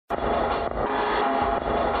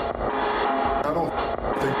I don't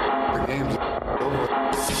think the game's over.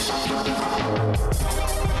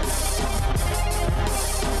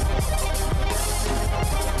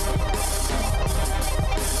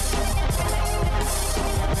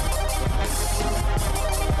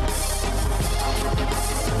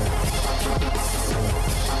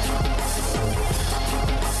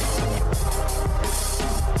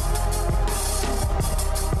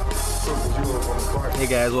 Hey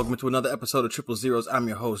guys, welcome to another episode of Triple Zeros. I'm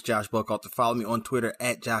your host, Josh Buckalter. Follow me on Twitter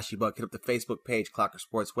at JoshyBuck. Hit up the Facebook page, Clocker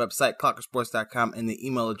Sports website, clockersports.com, and the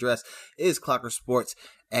email address is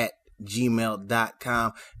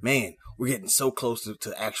clockersports@gmail.com. Man, we're getting so close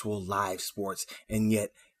to actual live sports, and yet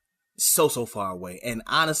so far away. And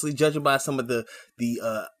honestly, judging by some of the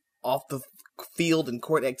off the field and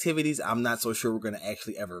court activities, I'm not so sure we're going to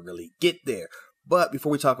actually ever really get there. But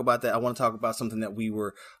before we talk about that, I want to talk about something that we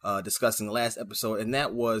were discussing last episode, and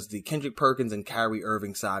that was the Kendrick Perkins and Kyrie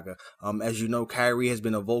Irving saga. As you know, Kyrie has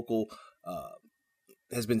been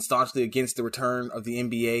has been staunchly against the return of the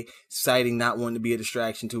NBA, citing not wanting to be a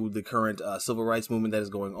distraction to the current civil rights movement that is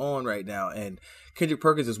going on right now. And Kendrick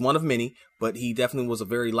Perkins is one of many, but he definitely was a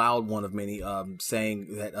very loud one of many,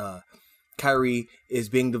 saying that Kyrie is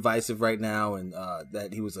being divisive right now, and that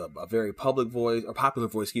he was a very popular voice,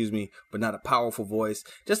 but not a powerful voice.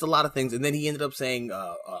 Just a lot of things. And then he ended up saying,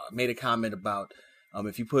 made a comment about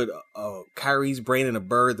if you put Kyrie's brain in a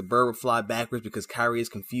bird, the bird would fly backwards because Kyrie is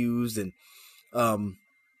confused. And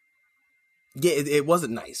it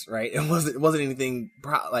wasn't nice, right? It wasn't anything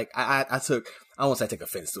I won't say I take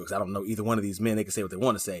offense to it because I don't know either one of these men. They can say what they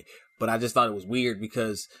want to say, but I just thought it was weird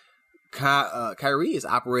because Kyrie is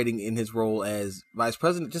operating in his role as vice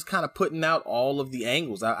president, just kind of putting out all of the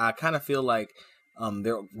angles. I kind of feel like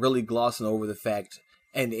they're really glossing over the fact,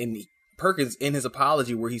 and Perkins, in his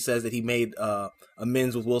apology where he says that he made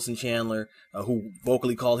amends with Wilson Chandler, who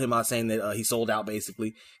vocally called him out, saying that he sold out,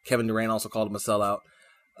 basically. Kevin Durant also called him a sellout.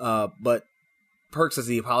 But Perk says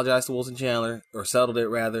he apologized to Wilson Chandler, or settled it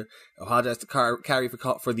rather, apologized to Kyrie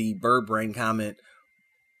for the bird brain comment.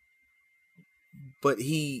 But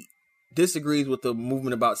he disagrees with the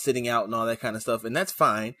movement about sitting out and all that kind of stuff, and that's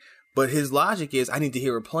fine. But his logic is, I need to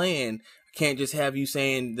hear a plan. I can't just have you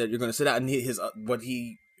saying that you're going to sit out. And his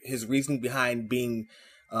reasoning behind being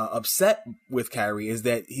upset with Kyrie is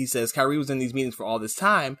that he says Kyrie was in these meetings for all this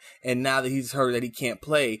time, and now that he's heard that he can't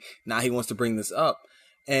play, now he wants to bring this up.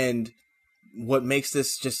 And what makes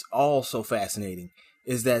this just all so fascinating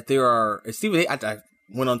is that there are Stephen A. I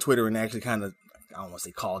went on Twitter and actually kind of, I don't want to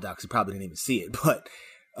say called out because he probably didn't even see it, but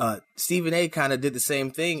Stephen A. kind of did the same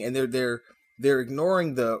thing, and they're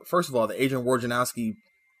ignoring first of all, the Adrian Wojnarowski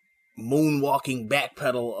moonwalking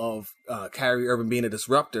backpedal of Kyrie Irving being a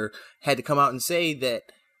disruptor, had to come out and say that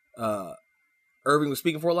Irving was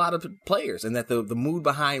speaking for a lot of players, and that the mood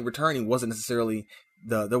behind returning wasn't necessarily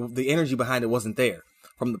the energy behind it wasn't there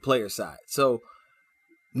from the player side. So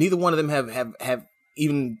neither one of them have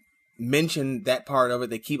even mentioned that part of it.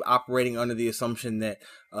 They keep operating under the assumption that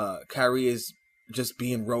Kyrie is just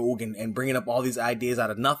being rogue and bringing up all these ideas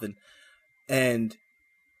out of nothing. And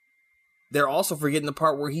they're also forgetting the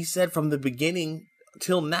part where he said from the beginning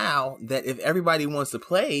till now that if everybody wants to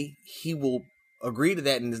play, he will agree to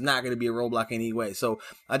that and is not going to be a roadblock anyway. So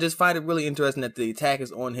I just find it really interesting that the attack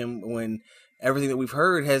is on him when everything that we've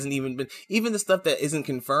heard hasn't even been, even the stuff that isn't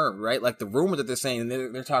confirmed, right? Like the rumors that they're saying,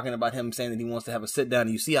 they're talking about him saying that he wants to have a sit down,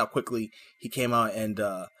 and you see how quickly he came out and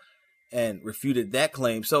refuted that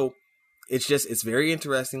claim. So it's very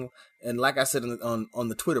interesting. And like I said on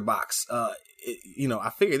the Twitter box, I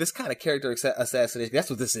figure this kind of character assassination, that's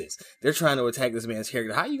what this is. They're trying to attack this man's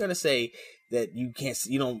character. How are you going to say that you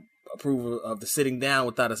don't approve of the sitting down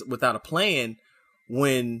without a plan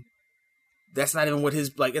when that's not even what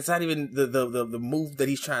it's not even the move that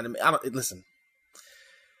he's trying to make. Listen,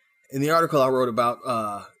 in the article I wrote about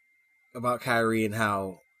Kyrie and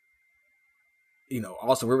how,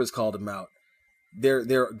 Austin Rivers called him out,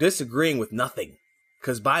 they're disagreeing with nothing.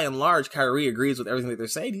 Because by and large, Kyrie agrees with everything that they're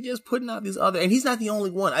saying. He's just putting out these other, and he's not the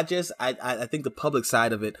only one. I think the public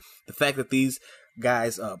side of it, the fact that these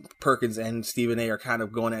guys, Perkins and Stephen A. are kind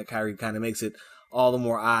of going at Kyrie, kind of makes it all the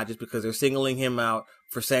more odd, just because they're singling him out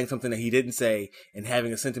for saying something that he didn't say and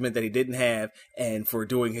having a sentiment that he didn't have, and for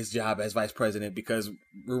doing his job as vice president. Because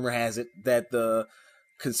rumor has it that the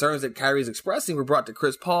concerns that Kyrie's expressing were brought to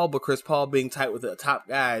Chris Paul, but Chris Paul, being tight with the top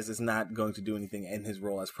guys, is not going to do anything in his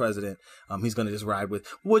role as president. He's going to just ride with,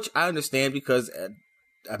 which I understand, because it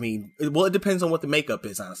depends on what the makeup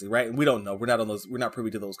is, honestly, right? And we don't know. We're not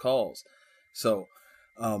privy to those calls. So,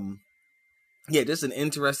 just an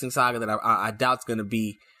interesting saga that I doubt's going to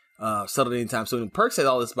be settled anytime soon. And Perk said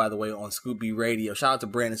all this, by the way, on Scoop B Radio. Shout out to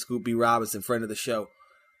Brandon Scoop B Robinson, friend of the show.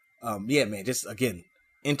 Yeah, man, just again,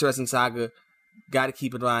 interesting saga. Got to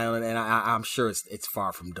keep an eye on it, and I'm sure it's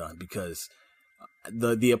far from done, because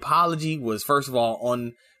the apology was, first of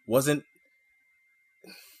all, wasn't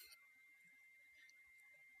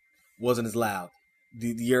as loud.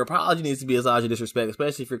 Your apology needs to be as loud as your disrespect,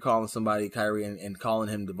 especially if you're calling somebody Kyrie and calling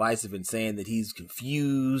him divisive and saying that he's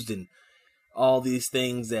confused and all these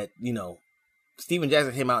things that, Steven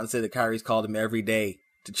Jackson came out and said that Kyrie's called him every day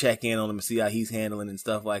to check in on him and see how he's handling and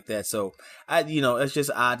stuff like that. So it's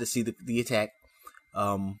just odd to see the attack.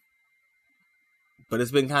 But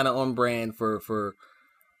it's been kind of on brand for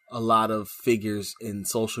a lot of figures in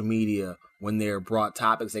social media when they're brought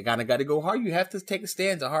topics. They kind of got to go hard. You have to take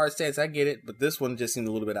a hard stance. I get it, but this one just seemed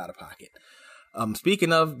a little bit out of pocket.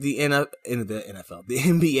 Speaking of the NFL, the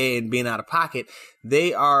NBA and being out of pocket,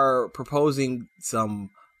 they are proposing some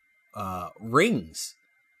rings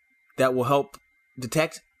that will help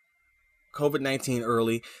detect COVID-19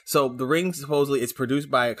 early. So the ring supposedly is produced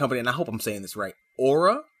by a company, and I hope I'm saying this right,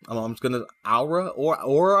 Aura. I'm just gonna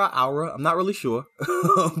Aura. I'm not really sure,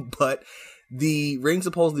 but the ring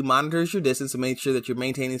supposedly monitors your distance to make sure that you're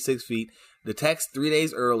maintaining 6 feet. Detects 3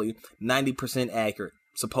 days early, 90% accurate.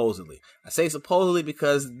 Supposedly, I say supposedly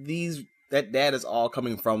because that data is all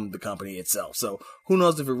coming from the company itself. So who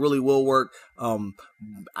knows if it really will work?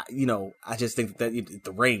 I just think that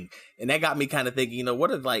the ring, and that got me kind of thinking,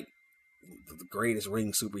 what are like the greatest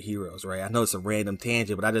ring superheroes, right? I know it's a random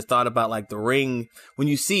tangent, but I just thought about like the ring. When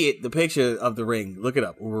you see it, the picture of the ring, look it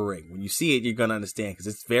up, Oura Ring. When you see it, you're gonna understand, because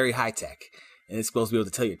it's very high tech, and it's supposed to be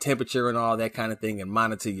able to tell your temperature and all that kind of thing, and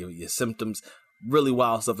monitor your symptoms. Really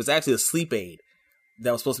wild stuff. It's actually a sleep aid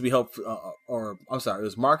that was supposed to be helpful, it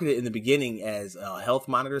was marketed in the beginning as a health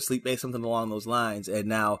monitor, sleep aid, something along those lines, and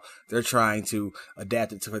now they're trying to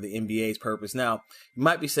adapt it for the NBA's purpose. Now, you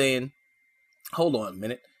might be saying, hold on a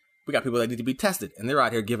minute, we got people that need to be tested, and they're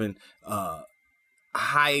out here giving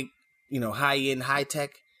high-end, high-tech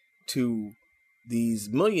to these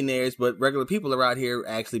millionaires, but regular people are out here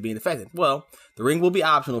actually being affected. Well, the ring will be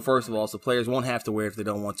optional, first of all, so players won't have to wear it if they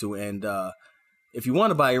don't want to, and if you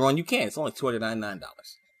want to buy your own, you can. It's only $299.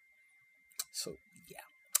 So, yeah.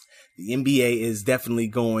 The NBA is definitely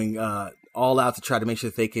going all out to try to make sure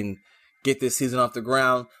that they can get this season off the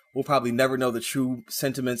ground. We'll probably never know the true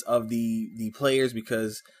sentiments of the players,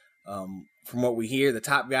 because from what we hear, the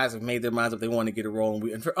top guys have made their minds up. They want to get it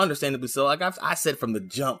rolling. And understandably so, like I said from the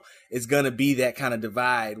jump, it's going to be that kind of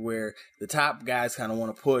divide where the top guys kind of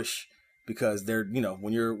want to push, because they're,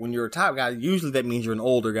 when you're a top guy, usually that means you're an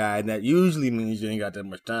older guy, and that usually means you ain't got that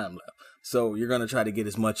much time left. So you're going to try to get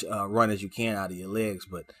as much run as you can out of your legs.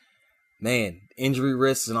 But man, injury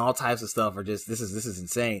risks and all types of stuff are just, this is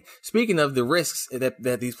insane. Speaking of the risks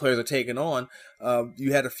that these players are taking on,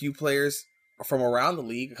 you had a few players from around the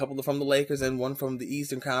league, a couple from the Lakers and one from the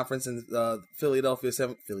Eastern Conference, and Philadelphia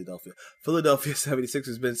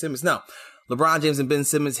 76ers, Ben Simmons. Now, LeBron James and Ben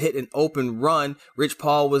Simmons hit an open run. Rich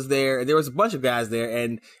Paul was there, and there was a bunch of guys there.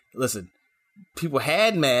 And listen, people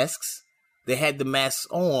had masks. They had the masks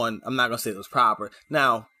on. I'm not going to say it was proper.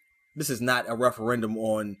 Now, this is not a referendum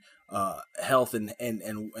on health and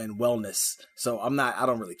wellness. So I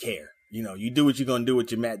don't really care. You do what you're going to do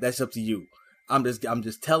with your mat. That's up to you. I'm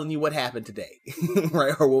just telling you what happened today,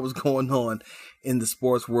 right? Or what was going on in the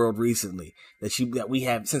sports world recently that we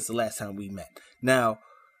have since the last time we met. Now,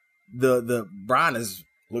 the Bron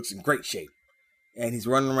looks in great shape, and he's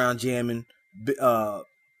running around jamming.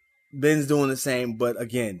 Ben's doing the same, but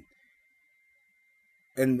again,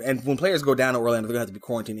 and when players go down to Orlando, they're gonna have to be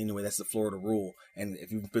quarantined anyway. That's the Florida rule. And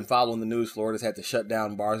if you've been following the news, Florida's had to shut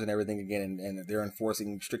down bars and everything again, and they're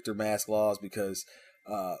enforcing stricter mask laws because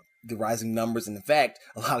the rising numbers. And in fact,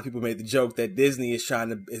 a lot of people made the joke that Disney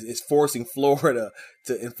is forcing Florida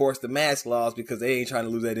to enforce the mask laws because they ain't trying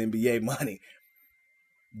to lose that NBA money.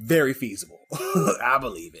 Very feasible. I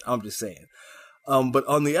believe it. I'm just saying. But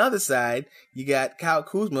on the other side, you got Kyle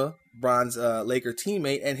Kuzma, Bron's Laker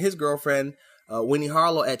teammate, and his girlfriend, Winnie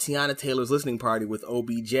Harlow, at Tiana Taylor's listening party with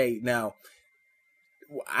OBJ. Now,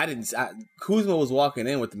 Kuzma was walking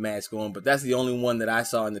in with the mask on, but that's the only one that I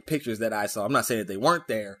saw in the pictures that I saw. I'm not saying that they weren't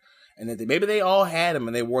there, and that maybe they all had them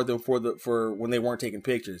and they wore them for when they weren't taking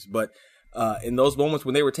pictures. But in those moments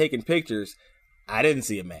when they were taking pictures, I didn't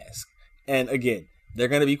see a mask. And again, they're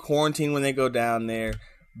going to be quarantined when they go down there.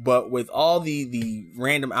 But with all the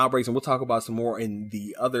random outbreaks, and we'll talk about some more in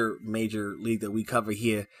the other major league that we cover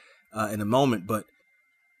here in a moment, but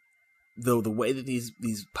the way that these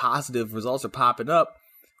positive results are popping up,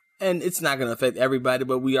 and it's not going to affect everybody,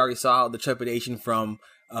 but we already saw the trepidation from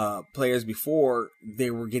players before,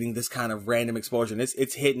 they were getting this kind of random exposure. And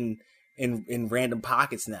it's hidden in random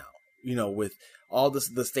pockets now, with all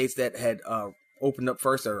the states that had opened up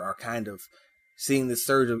first are kind of seeing this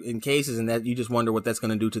surge in cases, and that you just wonder what that's going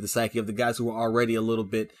to do to the psyche of the guys who are already a little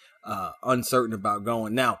bit uncertain about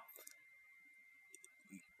going. Now,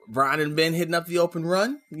 Brian and Ben hitting up the open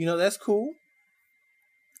run, that's cool.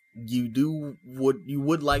 You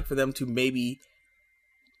would like for them to maybe,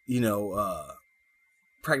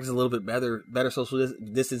 practice a little bit better social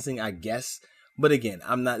distancing, I guess. But again,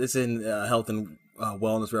 this isn't health and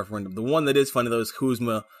wellness referendum. The one that is funny though is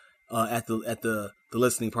Kuzma at the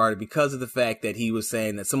listening party, because of the fact that he was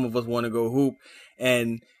saying that some of us want to go hoop,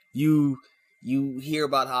 and you hear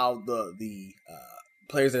about how the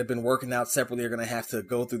players that have been working out separately are going to have to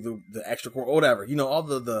go through the extra court or whatever, all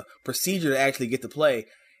the procedure to actually get to play,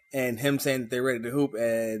 and him saying that they're ready to hoop,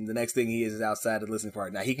 and the next thing he is outside the listening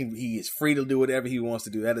party. Now he is free to do whatever he wants to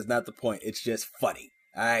do. That is not the point. It's just funny.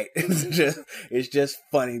 All right. It's just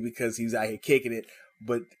funny because he's out here kicking it,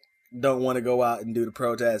 but don't want to go out and do the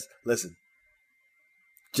protest. Listen,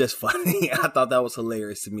 just funny. I thought that was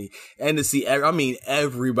hilarious to me. And to see,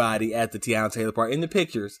 everybody at the Teyana Taylor party in the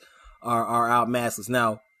pictures are out maskless.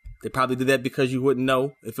 Now, they probably did that because you wouldn't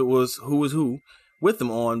know if it was who with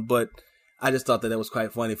them on, but I just thought that was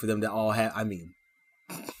quite funny for them to all have,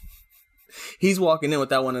 he's walking in with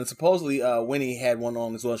that one, and supposedly Winnie had one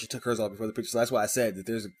on as well. She took hers off before the picture, so that's why I said that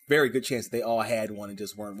there's a very good chance that they all had one and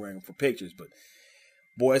just weren't wearing them for pictures. But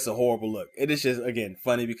boy, it's a horrible look. It is just, again,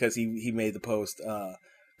 funny because he made the post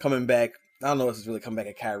coming back. I don't know if it's really coming back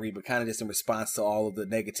at Kyrie, but kind of just in response to all of the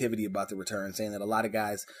negativity about the return, saying that a lot of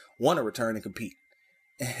guys want to return and compete.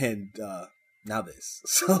 And now this.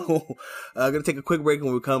 So going to take a quick break.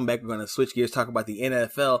 When we come back, we're going to switch gears, talk about the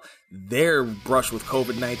NFL, their brush with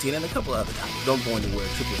COVID-19, and a couple of other topics. Don't go anywhere.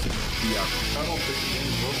 Triple C. We are. I don't think the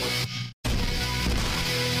game's over.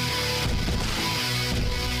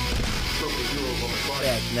 Triple zeros on the clock.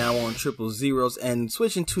 Back now on Triple Zeros and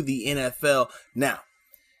switching to the NFL. Now,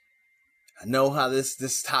 I know how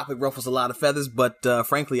this topic ruffles a lot of feathers, but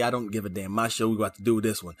frankly, I don't give a damn. My show, we got to do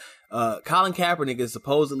this one. Colin Kaepernick is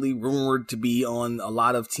supposedly rumored to be on a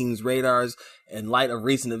lot of teams' radars in light of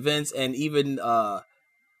recent events, and even Commissioner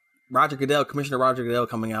Roger Goodell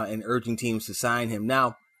coming out and urging teams to sign him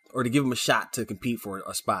now, or to give him a shot to compete for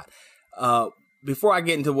a spot. Before I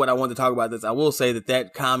get into what I want to talk about this, I will say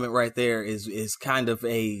that comment right there is kind of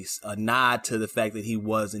a nod to the fact that he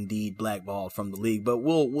was indeed blackballed from the league, but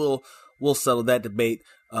we'll settle that debate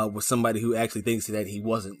with somebody who actually thinks that he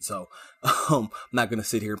wasn't. So I'm not going to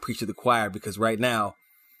sit here and preach to the choir, because right now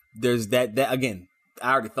there's that again.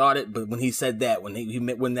 I already thought it, but when he said that,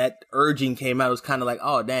 when that urging came out, it was kind of like,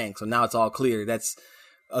 oh dang. So now it's all clear. That's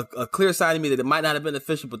a clear sign to me that it might not have been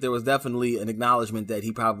official, but there was definitely an acknowledgement that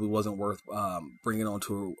he probably wasn't worth bringing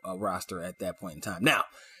onto a roster at that point in time. Now,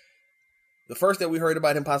 the first that we heard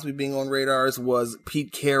about him possibly being on radars was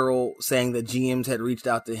Pete Carroll saying that GMs had reached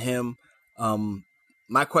out to him.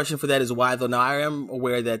 My question for that is why, though. Now, I am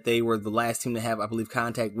aware that they were the last team to have, I believe,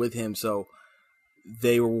 contact with him, so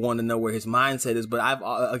they were wanting to know where his mindset is. But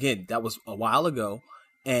again, that was a while ago,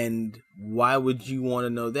 and why would you want to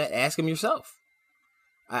know that? Ask him yourself.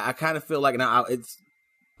 I kind of feel like now it's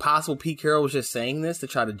possible Pete Carroll was just saying this to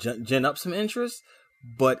try to gin up some interest,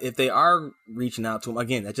 but if they are reaching out to him,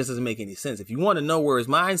 again, that just doesn't make any sense. If you want to know where his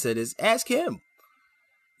mindset is, ask him.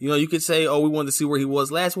 You could say, oh, we wanted to see where he was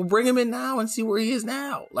last. Well, bring him in now and see where he is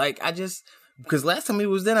now. Because last time he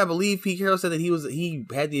was in, I believe Pete Carroll said that he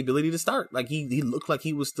had the ability to start. Like he looked like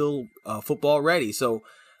he was still football ready. So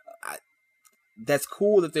that's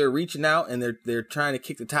cool that they're reaching out and they're trying to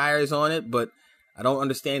kick the tires on it. But I don't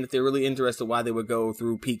understand if they're really interested why they would go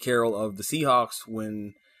through Pete Carroll of the Seahawks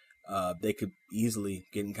when they could easily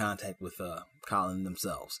get in contact with Colin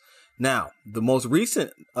themselves. Now, the most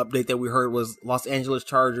recent update that we heard was Los Angeles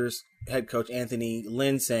Chargers head coach Anthony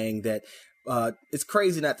Lynn saying that it's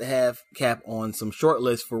crazy not to have Cap on some short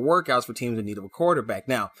lists for workouts for teams in need of a quarterback.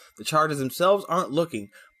 Now, the Chargers themselves aren't looking,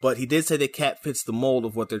 but he did say that Cap fits the mold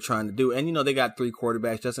of what they're trying to do. And, they got 3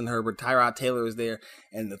 quarterbacks. Justin Herbert, Tyrod Taylor is there,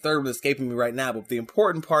 and the third was escaping me right now. But the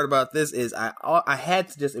important part about this is I had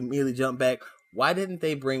to just immediately jump back. Why didn't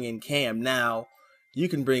they bring in Cam? Now, you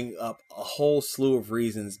can bring up a whole slew of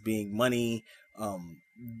reasons, being money,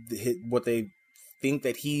 what they think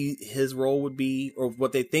that his role would be, or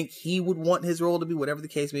what they think he would want his role to be, whatever the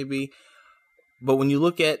case may be. But when you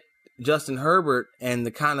look at Justin Herbert and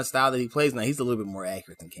the kind of style that he plays, now he's a little bit more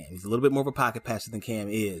accurate than Cam. He's a little bit more of a pocket passer than Cam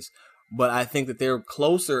is. But I think that they're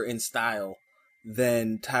closer in style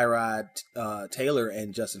than Tyrod Taylor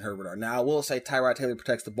and Justin Herbert are. Now, I will say Tyrod Taylor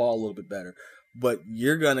protects the ball a little bit better. but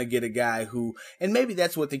you're gonna get a guy who, and maybe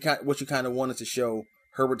that's what you kind of wanted to show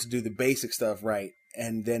Herbert to do the basic stuff right,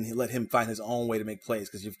 and then let him find his own way to make plays.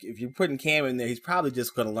 Because if you're putting Cam in there, he's probably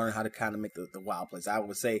just going to learn how to kind of make the wild plays. I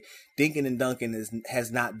would say Dinkin and Duncan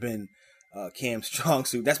has not been Cam's strong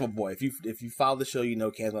suit. That's my boy. If you follow the show, you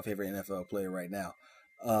know Cam's my favorite NFL player right now.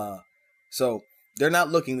 So they're not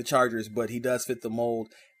looking the Chargers, but he does fit the mold.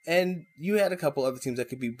 And you had a couple other teams that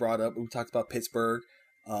could be brought up. We talked about Pittsburgh.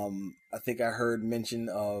 I think I heard mention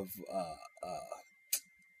of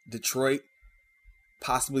Detroit,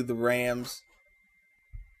 possibly the Rams.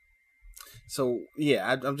 So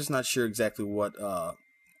yeah, I'm just not sure exactly why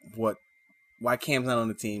Cam's not on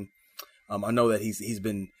the team. I know that he's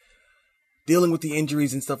been dealing with the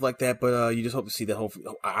injuries and stuff like that, but you just hope to see that. Hopefully,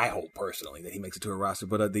 I hope personally that he makes it to a roster.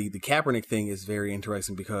 But the Kaepernick thing is very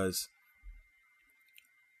interesting because,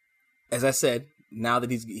 as I said, now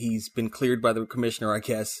that he's been cleared by the commissioner, I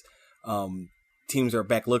guess teams are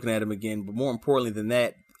back looking at him again. But more importantly than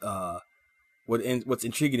that, what's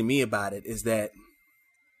intriguing to me about it is that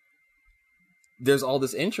there's all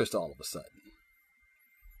this interest all of a sudden,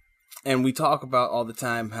 and we talk about all the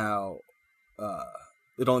time how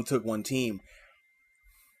it only took one team.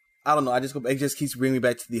 I don't know. It just keeps bringing me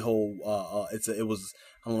back to the whole. It was,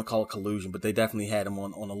 I don't want to call it collusion, but they definitely had him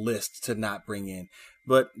on a list to not bring in.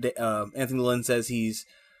 But Anthony Lynn says he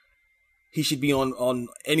should be on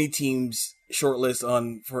any team's short list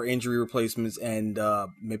for injury replacements, and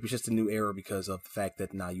maybe it's just a new era because of the fact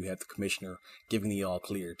that now you have the commissioner giving the all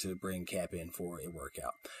clear to bring Cap in for a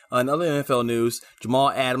workout. Another NFL news: Jamal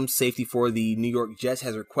Adams, safety for the New York Jets,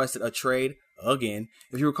 has requested a trade again.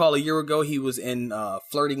 If you recall, a year ago he was in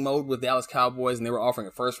flirting mode with Dallas Cowboys, and they were offering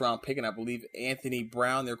a first-round pick, and I believe Anthony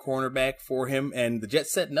Brown, their cornerback, for him, and the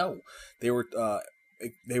Jets said no. They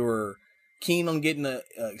were keen on getting an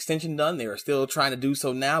extension done. They are still trying to do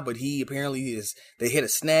so now, but he apparently they hit a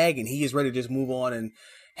snag, and he is ready to just move on, and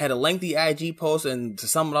had a lengthy IG post, and to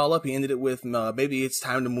sum it all up, he ended it with, baby, it's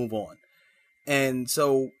time to move on. And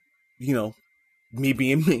so, me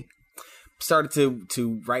being me, started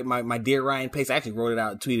to write my Dear Ryan Pace. I actually wrote it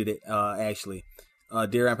out and tweeted it,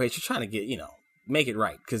 Dear Ryan Pace, just trying to get, make it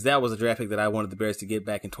right, because that was a draft pick that I wanted the Bears to get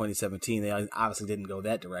back in 2017. They obviously didn't go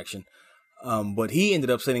that direction. But he ended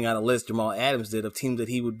up sending out a list, Jamal Adams did, of teams that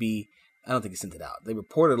he would be, I don't think he sent it out. They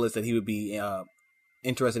reported a list that he would be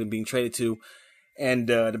interested in being traded to, and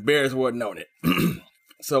the Bears wasn't on it.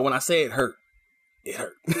 So when I say it hurt, it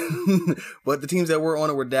hurt. But the teams that were on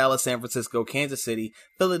it were Dallas, San Francisco, Kansas City,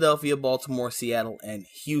 Philadelphia, Baltimore, Seattle, and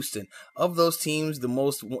Houston. Of those teams, the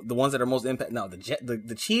ones that are most impact. Now,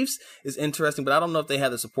 the Chiefs is interesting, but I don't know if they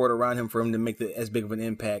have the support around him for him to make as big of an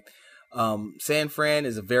impact. San Fran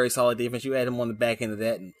is a very solid defense. You add him on the back end of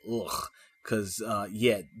that, and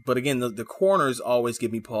but again, the corners always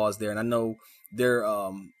give me pause there, and I know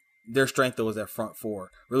their strength though is that front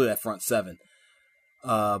four, really that front seven.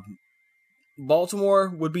 Baltimore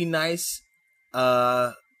would be nice.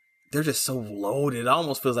 They're just so loaded. It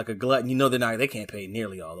almost feels like a glut. And they can't pay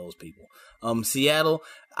nearly all those people. Seattle,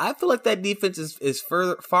 I feel like that defense is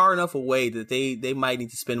far enough away that they might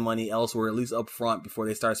need to spend money elsewhere, at least up front, before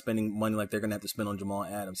they start spending money like they're going to have to spend on Jamal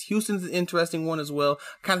Adams. Houston's an interesting one as well.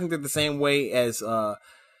 I kind of think they're the same way as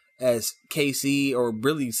KC or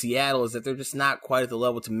really Seattle, is that they're just not quite at the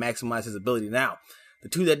level to maximize his ability. Now, the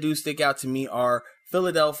two that do stick out to me are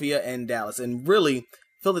Philadelphia and Dallas. And really,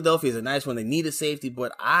 Philadelphia is a nice one. They need a safety,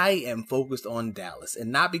 but I am focused on Dallas.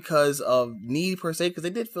 And not because of need per se, because they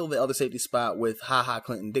did fill the other safety spot with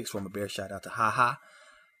Clinton Dix, former Bear. Shout out to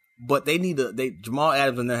But they need Jamal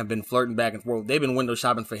Adams and them have been flirting back and forth. They've been window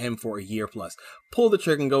shopping for him for a year plus. Pull the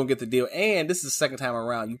trigger and go and get the deal. And this is the second time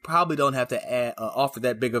around. You probably don't have to offer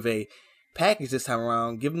that big of a package this time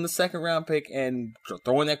around. Give them the second round pick and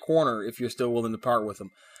throw in that corner if you're still willing to part with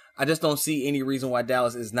them. I just don't see any reason why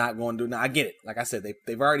Dallas is not going to do it. Now, I get it. Like I said,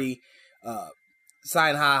 they've already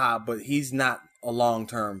signed but he's not a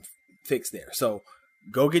long-term fix there. So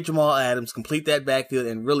go get Jamal Adams, complete that backfield,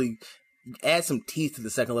 and really add some teeth to the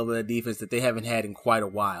second level of that defense that they haven't had in quite a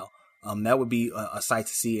while. That would be a sight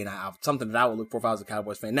to see, and something that I would look for if I was a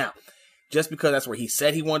Cowboys fan. Now, just because that's where he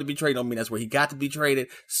said he wanted to be traded, don't mean that's where he got to be traded.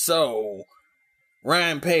 So,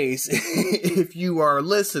 Ryan Pace, if you are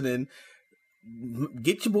listening,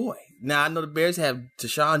 get your boy. Now, I know the Bears have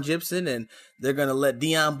Tashawn Gibson, and they're going to let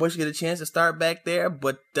Deion Bush get a chance to start back there.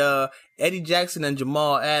 But Eddie Jackson and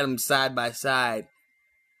Jamal Adams side by side,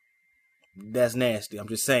 that's nasty. I'm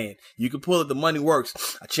just saying. You can pull it. The money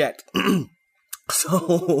works. I checked.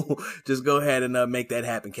 So just go ahead and make that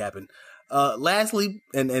happen, Captain. Lastly,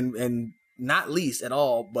 and not least at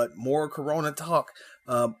all, but more Corona talk.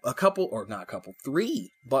 3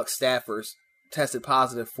 Bucs staffers tested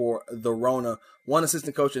positive for the Rona. One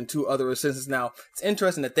assistant coach and 2 other assistants. Now, it's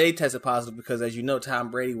interesting that they tested positive because, as you know, Tom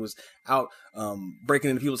Brady was out breaking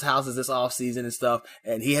into people's houses this offseason and stuff,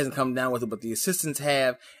 and he hasn't come down with it, but the assistants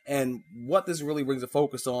have. And what this really brings a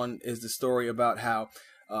focus on is the story about how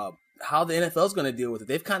the NFL is going to deal with it.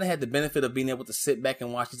 They've kind of had the benefit of being able to sit back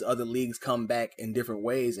and watch these other leagues come back in different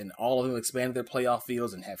ways, and all of them expanded their playoff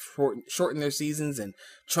fields and have shortened their seasons and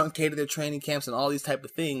truncated their training camps and all these type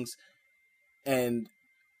of things. And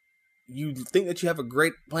you think that you have a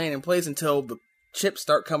great plan in place until the chips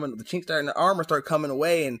start coming, the chinks start in the armor start coming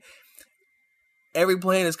away, and every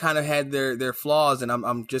plan has kind of had their flaws. And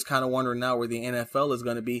I'm just kind of wondering now where the NFL is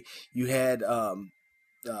going to be. You had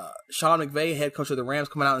Sean McVay, head coach of the Rams,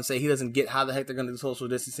 coming out and say he doesn't get how the heck they're going to do social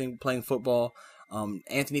distancing playing football.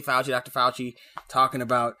 Anthony Fauci, Dr. Fauci, talking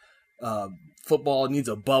about football needs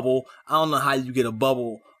a bubble. I don't know how you get a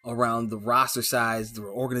bubble around the roster size, the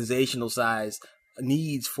organizational size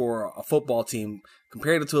needs for a football team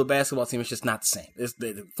compared to a basketball team. It's just not the same.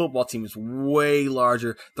 The football team is way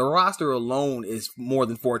larger. The roster alone is more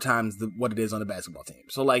than 4 times what it is on a basketball team.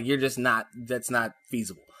 So like, that's not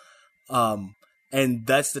feasible. And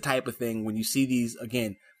that's the type of thing when you see these,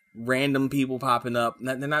 again, random people popping up.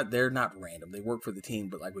 They're not random. They work for the team.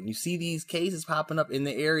 But like when you see these cases popping up in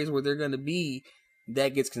the areas where they're going to be,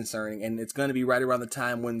 that gets concerning. And it's going to be right around the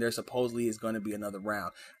time when there supposedly is going to be another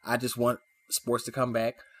round. I just want sports to come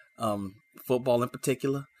back, football in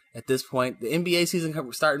particular. At this point, the NBA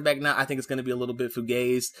season starting back now, I think it's going to be a little bit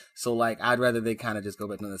fugazi. So like, I'd rather they kind of just go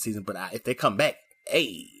back to the season. But if they come back,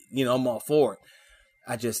 hey, I'm all for it.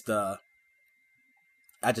 I just don't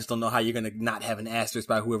know how you're going to not have an asterisk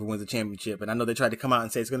by whoever wins the championship. And I know they tried to come out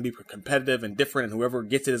and say it's going to be competitive and different, and whoever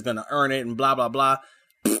gets it is going to earn it and blah, blah, blah.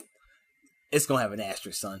 It's going to have an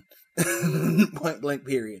asterisk, son. Point blank,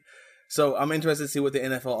 period. So I'm interested to see what the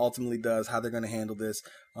NFL ultimately does, how they're going to handle this.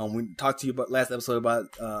 We talked to you about last episode about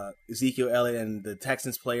Ezekiel Elliott and the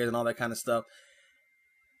Texans players and all that kind of stuff.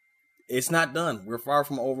 It's not done. We're far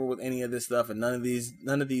from over with any of this stuff, and none of these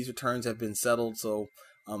returns have been settled. So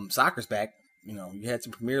soccer's back. You had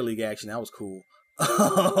some Premier League action. That was cool.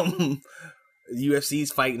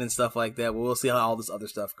 UFC's fighting and stuff like that. But we'll see how all this other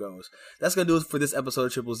stuff goes. That's going to do it for this episode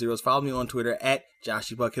of Triple Zeros. Follow me on Twitter at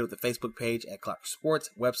Joshy Buckhead, with the Facebook page at Clocker Sports,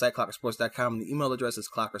 website clockersports.com, and the email address is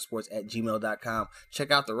clockersports@gmail.com.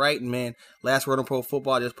 Check out the writing, man. Last Word on Pro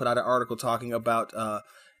Football just put out an article talking about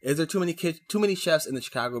is there too many chefs in the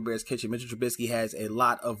Chicago Bears kitchen? Mitchell Trubisky has a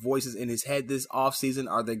lot of voices in his head this offseason.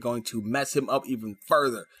 Are they going to mess him up even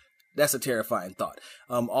further? That's a terrifying thought.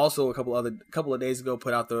 Also, a couple of days ago,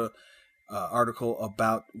 put out the article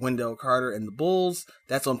about Wendell Carter and the Bulls.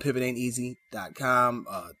 That's on pivotain'teasy.com.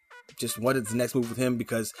 Just what is the next move with him?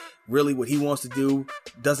 Because really what he wants to do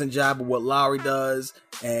doesn't jibe with what Lowry does,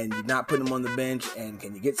 and you're not putting him on the bench, and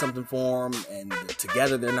can you get something for him? And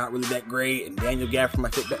together they're not really that great, and Daniel Gafford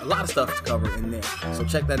might fit that. A lot of stuff to cover in there. So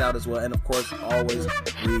check that out as well. And of course, always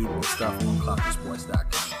read the stuff on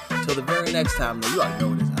clockersports.com. Until the very next time, though, you already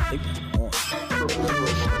know what it is. I think that's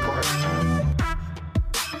on.